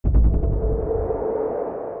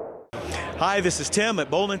Hi, this is Tim at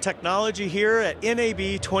Bolin Technology here at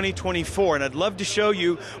NAB 2024, and I'd love to show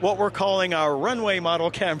you what we're calling our runway model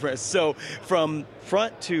cameras. So from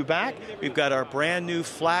front to back, we've got our brand new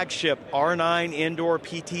flagship R9 indoor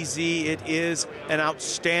PTZ. It is an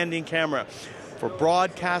outstanding camera for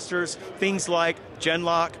broadcasters, things like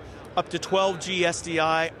Genlock, up to 12G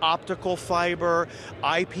SDI, optical fiber,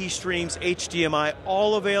 IP streams, HDMI,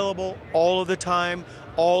 all available all of the time,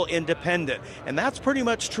 all independent. And that's pretty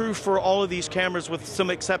much true for all of these cameras, with some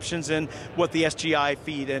exceptions in what the SGI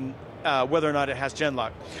feed and whether or not it has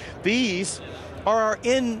Genlock. These are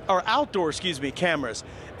our outdoor cameras.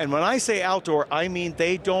 And when I say outdoor, I mean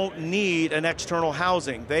they don't need an external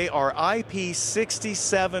housing. They are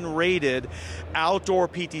IP67 rated outdoor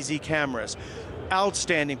PTZ cameras.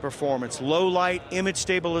 Outstanding performance, low light, image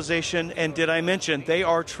stabilization, and did I mention they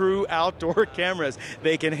are true outdoor cameras.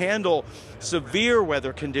 They can handle severe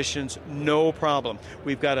weather conditions, no problem.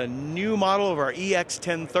 We've got a new model of our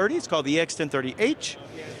EX1030, it's called the EX1030H.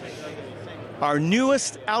 Our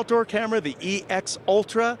newest outdoor camera, the EX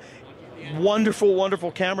Ultra, wonderful,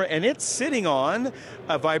 wonderful camera, and it's sitting on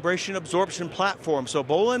a vibration absorption platform. So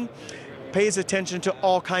Bolin pays attention to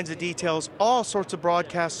all kinds of details, all sorts of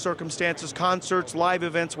broadcast circumstances, concerts, live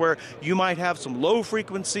events where you might have some low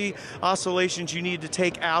frequency oscillations you need to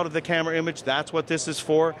take out of the camera image. That's what this is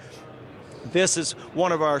for. This is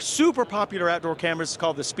one of our super popular outdoor cameras. It's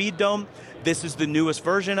called the Speed Dome. This is the newest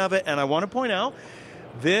version of it, and I want to point out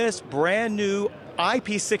this brand new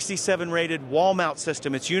IP67 rated wall mount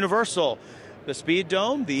system. It's universal. The Speed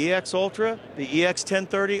Dome, the EX Ultra, the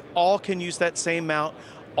EX1030, all can use that same mount.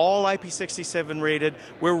 All IP67 rated.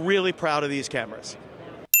 We're really proud of these cameras.